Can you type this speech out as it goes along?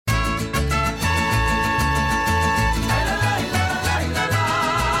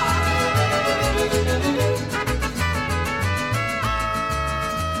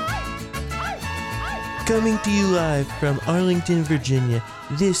Coming to you live from Arlington, Virginia,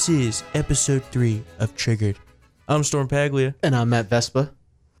 this is episode 3 of Triggered. I'm Storm Paglia. And I'm Matt Vespa.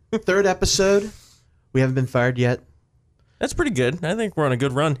 Third episode. We haven't been fired yet. That's pretty good. I think we're on a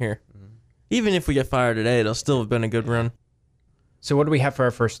good run here. Even if we get fired today, it'll still have been a good run. So what do we have for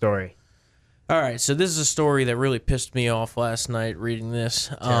our first story? All right, so this is a story that really pissed me off last night reading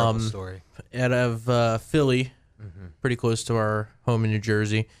this. Terrible story. Out of Philly, pretty close to our home in New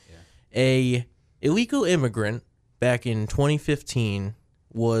Jersey. Yeah. A illegal immigrant back in 2015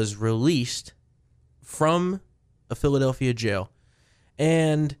 was released from a Philadelphia jail.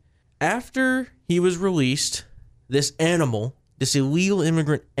 And after he was released, this illegal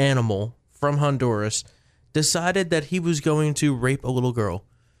immigrant animal from Honduras, decided that he was going to rape a little girl.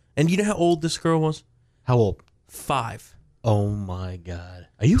 And you know how old this girl was? How old? 5. Oh my God.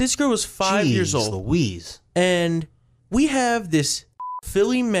 Are you? This girl was 5 years old. Louise. And we have this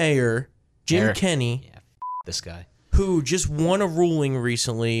Philly mayor, Jim Kenney. Yeah, this guy. Who just won a ruling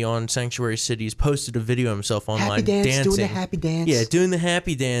recently on Sanctuary Cities, posted a video of himself online happy dance, dancing. doing the happy dance. Yeah, doing the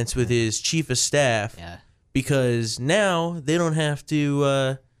happy dance with his chief of staff. Yeah. Because now they don't have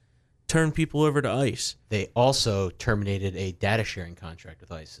to turn people over to ICE. They also terminated a data sharing contract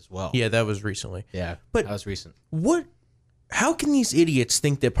with ICE as well. Yeah, that was recently. Yeah, but that was recent. How can these idiots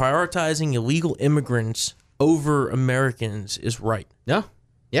think that prioritizing illegal immigrants over Americans is right? No.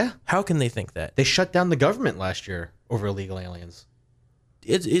 Yeah. How can they think that? They shut down the government last year over illegal aliens.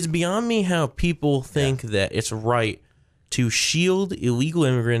 It's beyond me how people think that it's right to shield illegal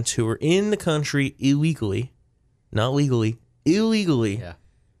immigrants who are in the country illegally, not legally, illegally,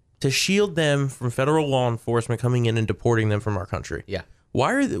 to shield them from federal law enforcement coming in and deporting them from our country. Yeah.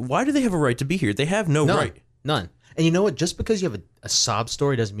 Why do they have a right to be here? They have no right. None. And you know what? Just because you have a sob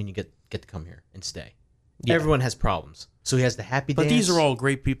story doesn't mean you get to come here and stay. Yeah. Everyone has problems. So he has the happy dance. But these are all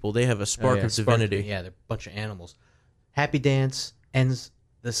great people. They have a spark of divinity. Yeah, they're a bunch of animals. Happy dance ends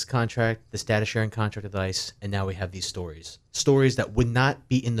this contract, this data sharing contract with ICE, and now we have these stories. Stories that would not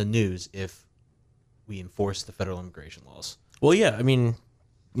be in the news if we enforced the federal immigration laws. Well, yeah, I mean,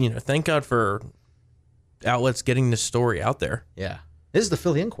 thank God for outlets getting this story out there. Yeah. This is the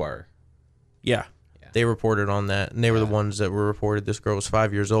Philly Inquirer. Yeah. They reported on that, and they were the ones that were reported this girl was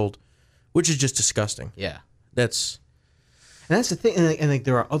 5 years old, which is just disgusting. Yeah. That's the thing. And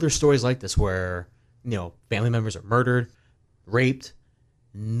there are other stories like this where, family members are murdered, raped.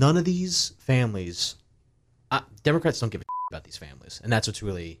 None of these families, Democrats don't give a about these families, and that's what's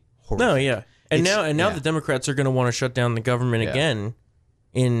really horrible. No, yeah. And now the Democrats are going to want to shut down the government again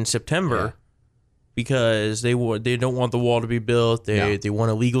in September because they don't want the wall to be built. They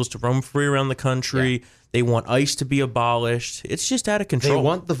want illegals to roam free around the country. Yeah. They want ICE to be abolished. It's just out of control. They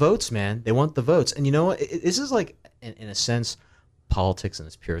want the votes, man. They want the votes. And you know what? This is like, in a sense, politics in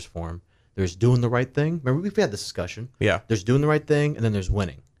its purest form. There's doing the right thing. Remember, we've had this discussion. Yeah. There's doing the right thing, and then there's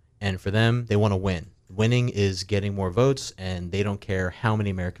winning. And for them, they want to win. Winning is getting more votes, and they don't care how many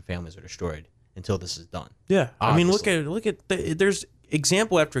American families are destroyed until this is done. Yeah. Obviously. I mean, look at there's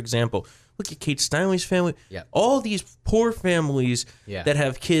example after example. Look at Kate Steinle's family. Yeah. All these poor families that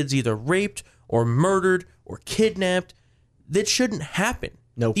have kids either raped or murdered or kidnapped. That shouldn't happen.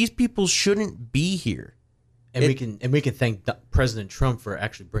 Nope. These people shouldn't be here. And we can thank President Trump for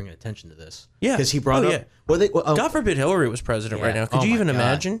actually bringing attention to this. Yeah, because he brought up. Yeah. God forbid Hillary was president right now. Could you even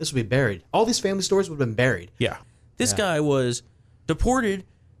imagine? This would be buried. All these family stories would have been buried. Yeah, this guy was deported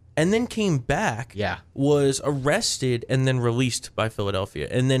and then came back. Yeah, was arrested and then released by Philadelphia,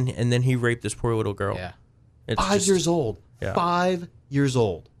 and then he raped this poor little girl. Yeah, 5 years old. Yeah. 5 years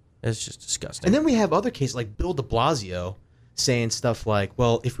old. It's just disgusting. And then we have other cases like Bill de Blasio saying stuff like,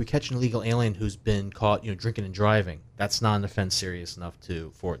 well, if we catch an illegal alien who's been caught, drinking and driving, that's not an offense serious enough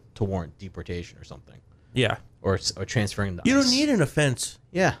to warrant deportation or something. Yeah. Or transferring the You ICE. don't need an offense.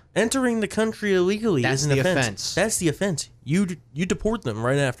 Yeah. Entering the country illegally is an offense. That's the offense. You deport them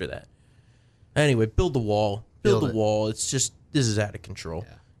right after that. Anyway, build the wall. Build the wall. It's just, this is out of control.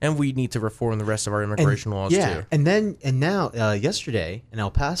 Yeah. And we need to reform the rest of our immigration laws, too. And now, yesterday in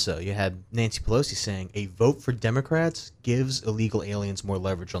El Paso, you had Nancy Pelosi saying a vote for Democrats gives illegal aliens more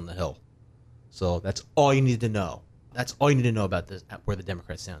leverage on the Hill. So that's all you need to know. That's all you need to know about this, where the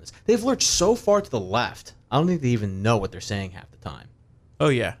Democrats stand on this. They've lurched so far to the left, I don't think they even know what they're saying half the time. Oh,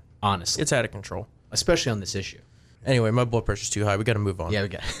 yeah. Honestly. It's out of control. Especially on this issue. Anyway, my blood pressure's too high. We got to move on. Yeah, we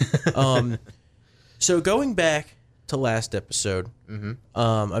got So going back to last episode,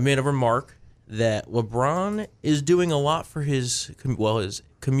 I made a remark that LeBron is doing a lot for his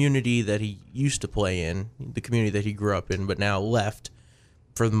community that he used to play in, the community that he grew up in, but now left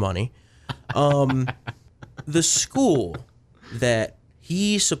for the money. The school that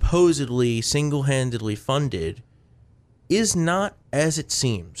he supposedly single-handedly funded is not as it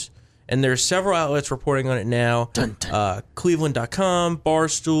seems. And there's several outlets reporting on it now. Dun, dun. Cleveland.com,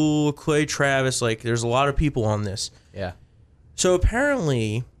 Barstool, Clay Travis, like there's a lot of people on this. Yeah. So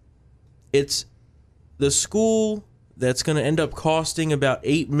apparently it's the school that's going to end up costing about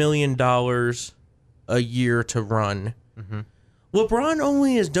 $8 million a year to run. Mm-hmm. LeBron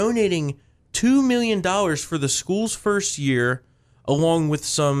only is donating $2 million for the school's first year, along with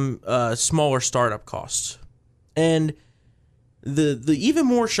some smaller startup costs. And the even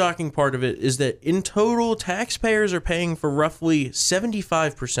more shocking part of it is that in total, taxpayers are paying for roughly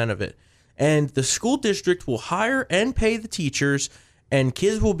 75% of it. And the school district will hire and pay the teachers, and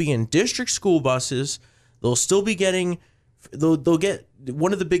kids will be in district school buses. They'll still be getting, they'll get,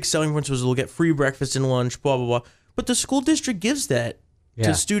 one of the big selling points was they'll get free breakfast and lunch, blah, blah, blah. But the school district gives that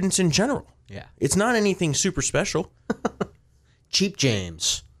to students in general. Yeah. It's not anything super special. Cheap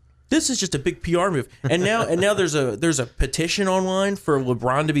James. This is just a big PR move. And now there's a petition online for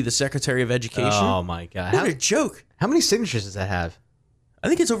LeBron to be the Secretary of Education. Oh my God. What a joke. How many signatures does that have? I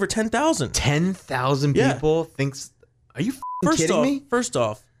think it's over 10,000. 10,000 people thinks. Are you kidding me? First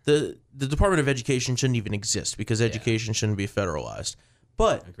off, the Department of Education shouldn't even exist because education shouldn't be federalized.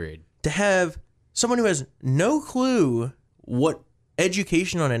 But agreed. To have someone who has no clue what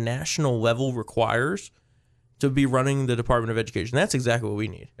education on a national level requires to be running the Department of Education, that's exactly what we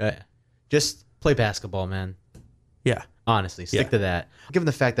need. Yeah. Just play basketball, man. Yeah. Honestly, stick to that. Given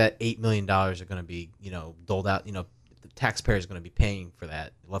the fact that $8 million are going to be, doled out, the taxpayers are going to be paying for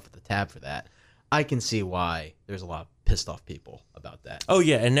that, left at the tab for that, I can see why there's a lot of pissed off people about that. Oh,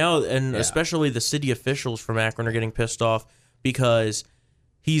 yeah. And especially the city officials from Akron are getting pissed off because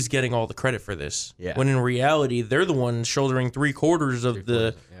he's getting all the credit for this. Yeah. When in reality, they're the ones shouldering 3/4 of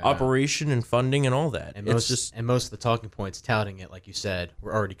the operation and funding and all that. And most of the talking points touting it, like you said,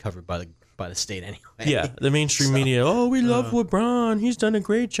 were already covered by the state anyway. Yeah, the mainstream media. Oh, we love LeBron. He's done a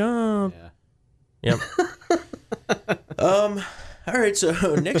great job. Yeah. Yep. All right.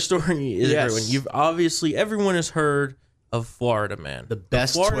 So next story is everyone has heard of Florida Man. The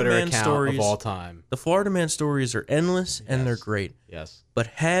best Twitter account of all time. The Florida Man stories are endless and they're great. Yes. But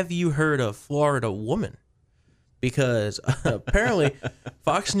have you heard of Florida Woman? Because apparently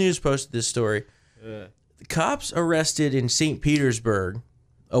Fox News posted this story. The cops arrested in St. Petersburg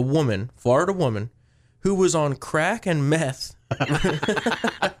a woman, Florida woman, who was on crack and meth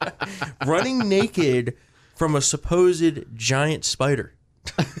running naked from a supposed giant spider.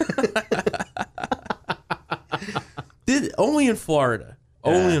 Only in Florida.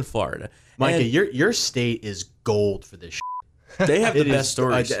 Only in Florida. Micah, and your state is gold for this shit. They have the best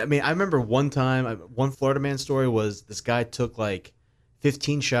stories. I mean, I remember one time, one Florida Man story was this guy took like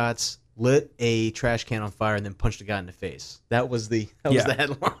 15 shots, lit a trash can on fire, and then punched a guy in the face. That was the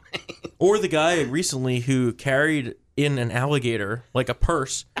headline. Or the guy recently who carried in an alligator, like a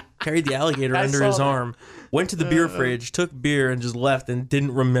purse, carried the alligator under his arm, went to the beer fridge, took beer, and just left and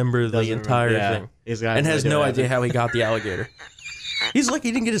didn't remember the entire thing. And has no idea how he got the alligator. He's lucky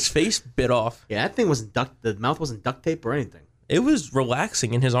he didn't get his face bit off. Yeah, that thing wasn't the mouth wasn't duct tape or anything. It was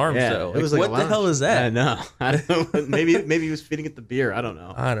relaxing in his arms, though. It was what the hell is that? I know. I don't know. Maybe he was feeding it the beer. I don't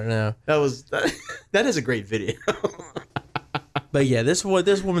know. That is a great video. But yeah, this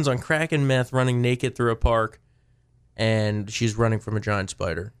woman's on crack and meth, running naked through a park, and she's running from a giant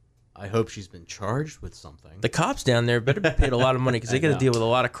spider. I hope she's been charged with something. The cops down there better be paid a lot of money because they got to deal with a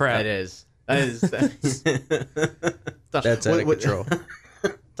lot of crap. That is. That's out of control.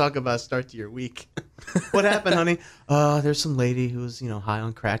 Talk about start to your week. What happened, honey? There's some lady who was, high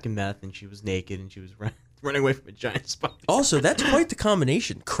on crack and meth, and she was naked, and she was running away from a giant spider. Also, that's quite the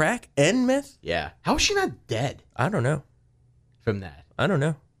combination. Crack and meth? Yeah. How is she not dead? I don't know. From that. I don't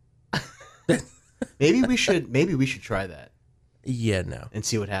know. Maybe we should try that. Yeah, no. And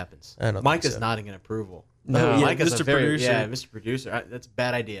see what happens. Mike is nodding in approval. No, Mike is Mr. Producer. Yeah, Mr. Producer. That's a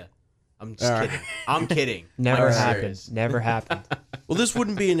bad idea. I'm just kidding. I'm kidding. Never happened. Never happened. Well, this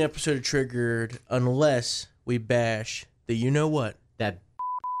wouldn't be an episode of Triggered unless we bash the you-know-what. That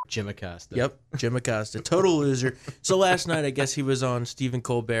Jim Acosta. Yep, Jim Acosta. Total loser. So last night, I guess he was on Stephen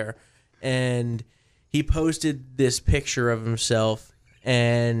Colbert, and he posted this picture of himself,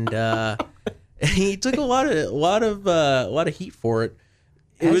 and he took a lot of heat for it.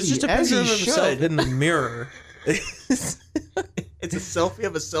 It was just a picture of himself in the mirror. It's a selfie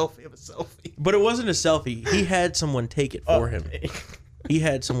of a selfie of a selfie. But it wasn't a selfie. He had someone take it for him. He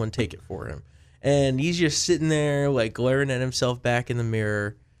had someone take it for him. And he's just sitting there, like, glaring at himself back in the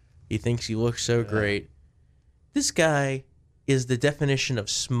mirror. He thinks he looks so great. This guy is the definition of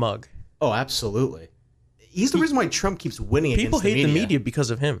smug. Oh, absolutely. He's the reason why Trump keeps winning. People against hate the media because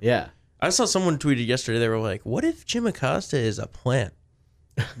of him. Yeah. I saw someone tweeted yesterday. They were like, "What if Jim Acosta is a plant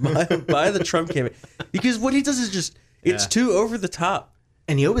by the Trump campaign?" Because what he does is just it's too over the top,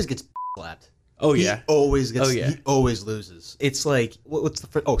 and he always gets slapped. Oh yeah, he always gets. He always loses. It's like what's the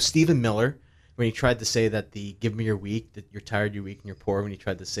first? Oh, Stephen Miller when he tried to say that the "Give me your weak," that you're tired, you're weak, and you're poor. When he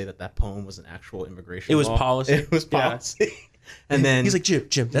tried to say that poem was an actual immigration. It was law. Policy. It was policy. Yeah. And then he's like,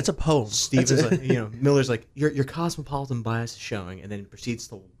 Jim, that's a poem. Steven's like, Miller's like, your cosmopolitan bias is showing, and then proceeds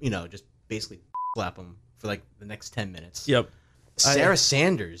to, just basically slap him for like the next 10 minutes. Yep. Sarah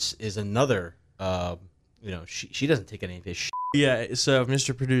Sanders is another, she doesn't take any of his shit. Yeah, so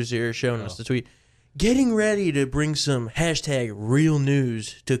Mr. Producer here showing us the tweet. Getting ready to bring some hashtag real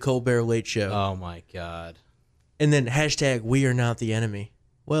news to Colbert Late Show. Oh my God. And then hashtag we are not the enemy.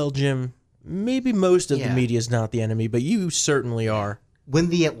 Well, Jim, maybe most of the media is not the enemy, but you certainly are. When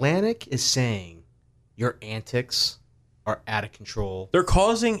the Atlantic is saying your antics are out of control, they're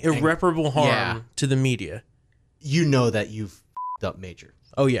causing irreparable harm to the media. You know that you've f***ed up major.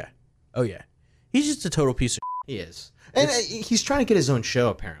 Oh yeah. He's just a total piece of He is. And he's trying to get his own show,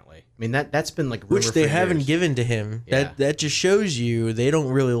 apparently. I mean, that's been like rumor which they for haven't years. given to him. Yeah. That just shows you they don't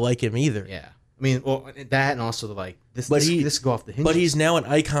really like him either. Yeah. I mean, well, that and also this go off the hinges. But he's now an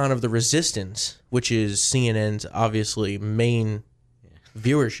icon of the resistance, which is CNN's obviously main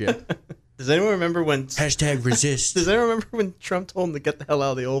viewership. Does anyone remember when hashtag resist? Does anyone remember when Trump told him to get the hell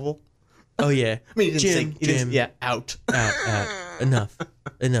out of the Oval? Oh yeah. I mean, Jim. Out.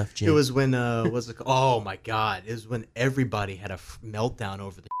 Enough, Jim. It was when oh my God! It was when everybody had a meltdown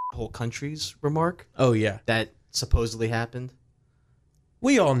over the whole country's remark. Oh yeah. That supposedly happened.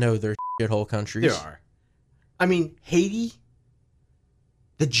 We all know they're shithole countries. There are. I mean, Haiti,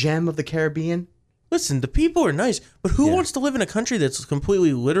 the gem of the Caribbean. Listen, the people are nice, but who wants to live in a country that's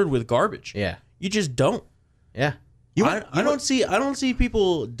completely littered with garbage? Yeah. You just don't. Yeah. I don't see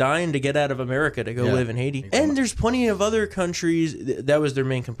people dying to get out of America to go live in Haiti. Exactly. And there's plenty of other countries. That was their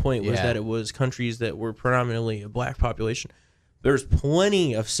main complaint, was that it was countries that were predominantly a black population. There's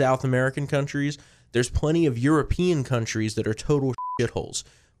plenty of South American countries. There's plenty of European countries that are total shitholes.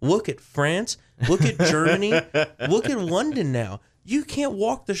 Look at France. Look at Germany. Look at London now. You can't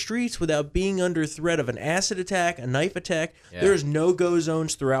walk the streets without being under threat of an acid attack, a knife attack. Yeah. There's no-go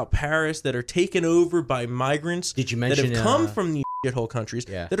zones throughout Paris that are taken over by migrants that have come from these shithole countries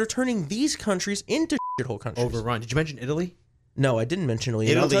that are turning these countries into shithole countries. Overrun. Did you mention Italy? No, I didn't mention Italy.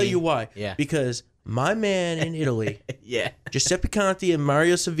 And I'll tell you why. Yeah. Because my man in Italy, Giuseppe Conte and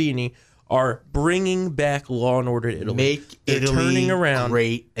Mario Salvini, are bringing back law and order to Italy. They're turning around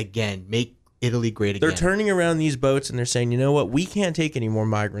great again. Make Italy great again. They're turning around these boats and they're saying, you know what, we can't take any more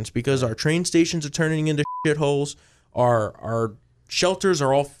migrants because our train stations are turning into shitholes. Our shelters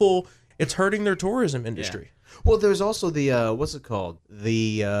are all full. It's hurting their tourism industry. Yeah. Well, there's also the what's it called?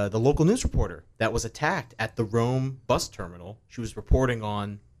 The local news reporter that was attacked at the Rome bus terminal. She was reporting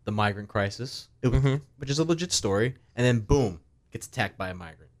on the migrant crisis, which is a legit story, and then boom, gets attacked by a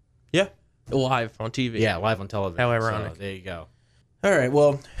migrant. Yeah. Live on TV. Yeah, live on television. How ironic. So, there you go. All right,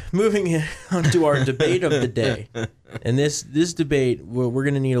 well, moving on to our debate of the day. And this debate, we're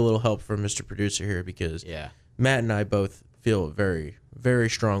going to need a little help from Mr. Producer here because Matt and I both feel very, very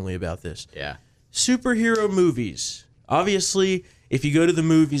strongly about this. Yeah. Superhero movies. Obviously, if you go to the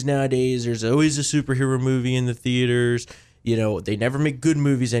movies nowadays, there's always a superhero movie in the theaters. You know, they never make good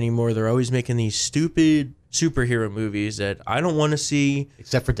movies anymore. They're always making these stupid superhero movies that I don't want to see.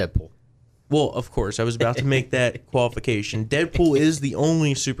 Except for Deadpool. Well, of course, I was about to make that qualification. Deadpool is the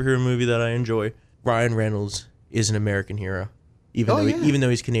only superhero movie that I enjoy. Ryan Reynolds is an American hero, even though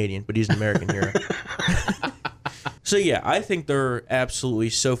he's Canadian, but he's an American hero. So yeah, I think they're absolutely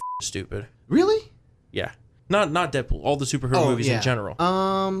so stupid. Really? Yeah, not Deadpool. All the superhero movies in general.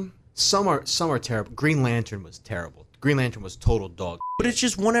 Some are terrible. Green Lantern was terrible. Green Lantern was total dog. But it's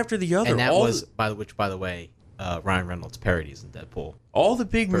just one after the other. And that was by the way. Ryan Reynolds parodies in Deadpool. All the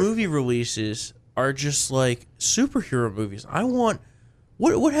big movie releases are just like superhero movies. I want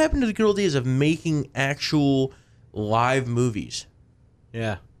what happened to the good old days of making actual live movies?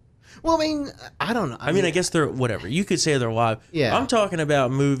 Yeah. Well, I mean, I don't know. I mean, I guess they're whatever. You could say they're live. Yeah. I'm talking about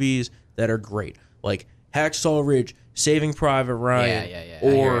movies that are great, like Hacksaw Ridge, Saving Private Ryan,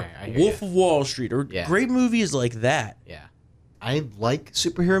 or Wolf of Wall Street, or great movies like that. Yeah. I like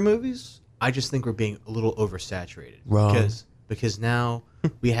superhero movies. I just think we're being a little oversaturated. Wrong. Because now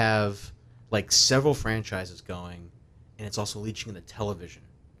we have like several franchises going, and it's also leaching into television.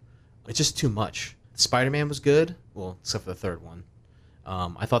 It's just too much. Spider-Man was good, well, except for the third one.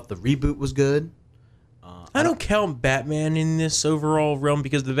 I thought the reboot was good. I don't count Batman in this overall realm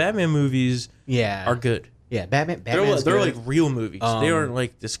because the Batman movies are good. Yeah, Batman's they're good. like real movies. They aren't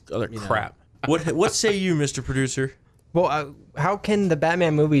like this other crap. What say you, Mr. Producer? Well, how can the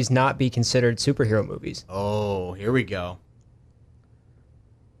Batman movies not be considered superhero movies? Oh, here we go.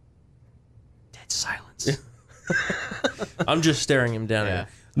 Dead silence. I'm just staring him down. Yeah.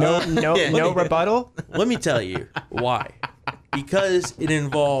 No rebuttal? Let me tell you why. Because it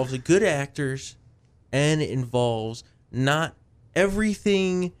involves good actors and it involves not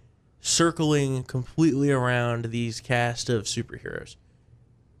everything circling completely around these cast of superheroes.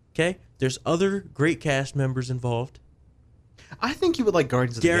 Okay? There's other great cast members involved. I think you would like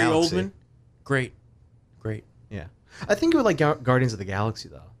Guardians of the Galaxy. Gary Oldman, great. Yeah. I think you would like Guardians of the Galaxy,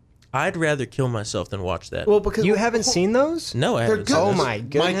 though. I'd rather kill myself than watch that. Well, because You haven't seen those? No, I they're haven't. good. Oh my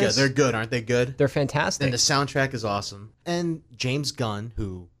goodness. Micah, they're good, aren't they good? They're fantastic. And the soundtrack is awesome. And James Gunn,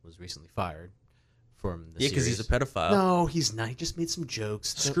 who was recently fired from the Yeah, because series. he's a pedophile. No, he's not. He just made some jokes.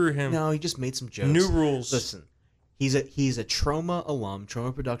 Screw him. No, he just made some jokes. New rules. Listen, he's a Trauma alum.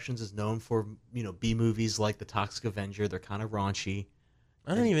 Trauma Productions is known for B movies like The Toxic Avenger. They're kind of raunchy.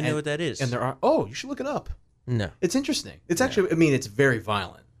 I don't even know what that is. And there are. Oh, you should look it up. No. It's interesting. It's actually. I mean, it's very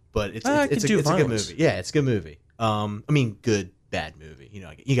violent, but it's a good movie. Yeah, it's a good movie. I mean, good bad movie.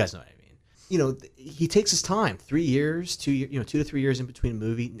 You guys know what I mean. He takes his time. 3 years, 2 to 3 years in between a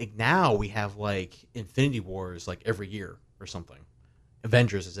movie. Like now we have like Infinity Wars like every year or something.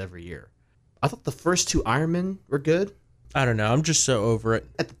 Avengers is every year. I thought the first two Iron Men were good. I don't know. I'm just so over it.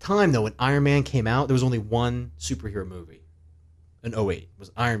 At the time though, when Iron Man came out, there was only one superhero movie. In 2008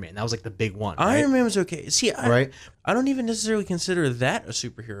 was Iron Man. That was like the big one. Right? Iron Man was okay. See, I Right? don't even necessarily consider that a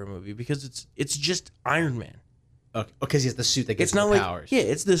superhero movie because it's just Iron Man. Okay, because he has the suit that gives It's not him like powers. yeah,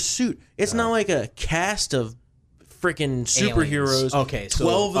 it's the suit. It's not like a cast of freaking superheroes. Aliens. Okay, so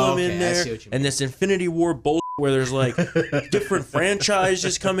 12 of them in I there, see what you mean. and this Infinity War bullshit where there's like different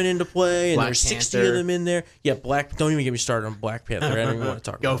franchises coming into play, and Black there's 60 Panther. of them in there. Yeah, Don't even get me started on Black Panther. I don't even want to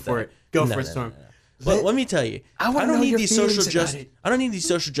talk Go about for that. it. Go No, for it, no, Storm. no, no. But let me tell you, I wanna don't know need your these feelings social about justice. it. I don't need these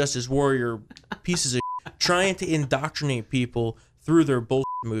social justice warrior pieces of trying to indoctrinate people through their bullshit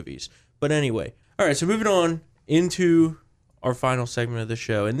movies. But anyway, all right. So moving on into our final segment of the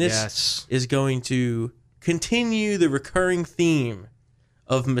show, and this Yes. is going to continue the recurring theme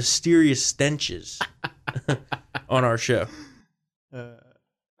of mysterious stenches on our show.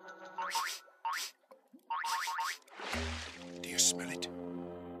 Do you smell it?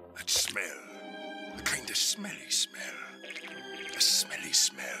 That smell. A kind of smelly smell. A smelly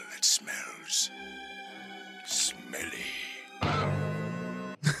smell that smells smelly.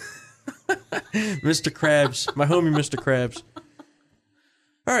 Mr. Krabs, my homie Mr. Krabs.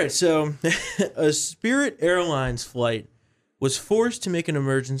 All right, so a Spirit Airlines flight was forced to make an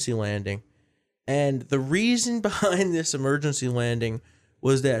emergency landing. And the reason behind this emergency landing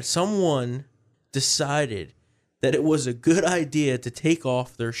was that someone decided that it was a good idea to take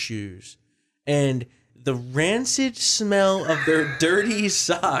off their shoes. And the rancid smell of their dirty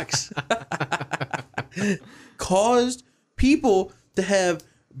socks caused people to have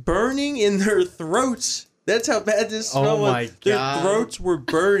burning in their throats. That's how bad this smell was. my Their God. throats were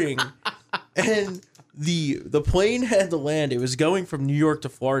burning. And the plane had to land. It was going from New York to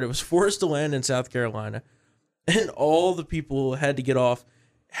Florida. It was forced to land in South Carolina. And all the people had to get off.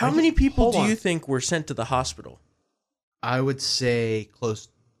 How many people hold do on. you think were sent to the hospital? I would say close.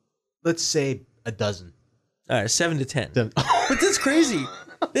 Let's say a dozen. All right, 7 to 10. But that's crazy.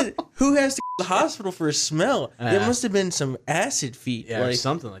 Who has to go to the hospital for a smell? It must have been some acid feet. Yeah, or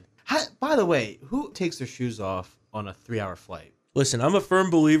something like that. By the way, who takes their shoes off on a 3-hour flight? Listen, I'm a firm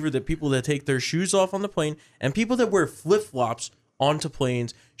believer that people that take their shoes off on the plane and people that wear flip-flops onto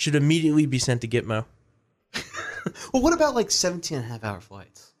planes should immediately be sent to Gitmo. Well, what about like 17.5-hour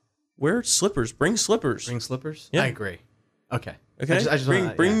flights? Wear slippers. Bring slippers. Bring slippers? Yeah. I agree. Okay. Okay. I just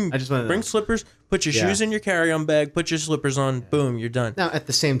wanna know. Bring slippers. Put your shoes in your carry-on bag. Put your slippers on. Boom. You're done. Now, at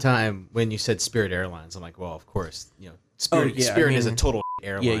the same time, when you said Spirit Airlines, I'm like, well, of course, Spirit, yeah, I Spirit is a mean, total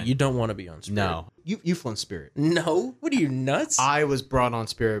airline. Yeah, you don't want to be on Spirit. No, you've flown Spirit. No. What are you nuts? I was brought on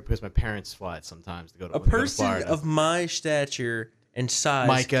Spirit because my parents fly it sometimes to go to A when they go to person Florida. of my stature and size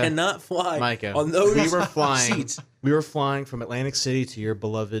Micah, cannot fly Micah, on those we were flying. seats. We were flying from Atlantic City to your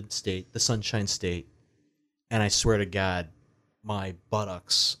beloved state, the Sunshine State, and I swear to God, my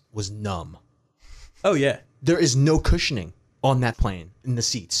buttocks was numb. Oh yeah. There is no cushioning on that plane in the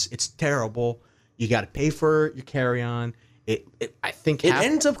seats. It's terrible. You got to pay for your carry-on. I think It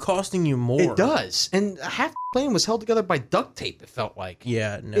ends up costing you more. It does, and half the plane was held together by duct tape. It felt like.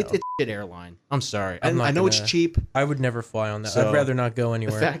 Yeah, no. It's shit airline. I'm sorry. I'm not I know it's gonna- cheap. I would never fly on that. So, I'd rather not go The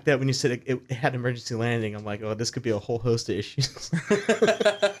anywhere. fact that when you said it had emergency landing, I'm like, oh, this could be a whole host of issues.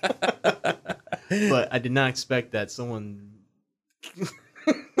 But I did not expect that someone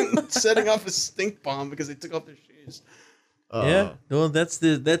setting off a stink bomb because they took off their shoes. Yeah, well, that's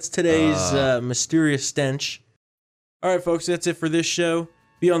today's mysterious stench. All right, folks, that's it for this show.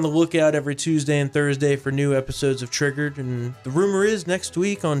 Be on the lookout every Tuesday and Thursday for new episodes of Triggered. And the rumor is next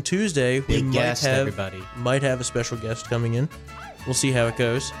week on Tuesday we might have a special guest coming in. We'll see how it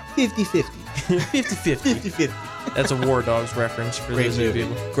goes. 50-50. 50-50. 50-50. That's a War Dogs reference for Great those movie.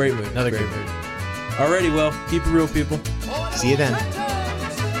 people. Great movie. Another great movie. Alrighty, well, keep it real, people. See you then.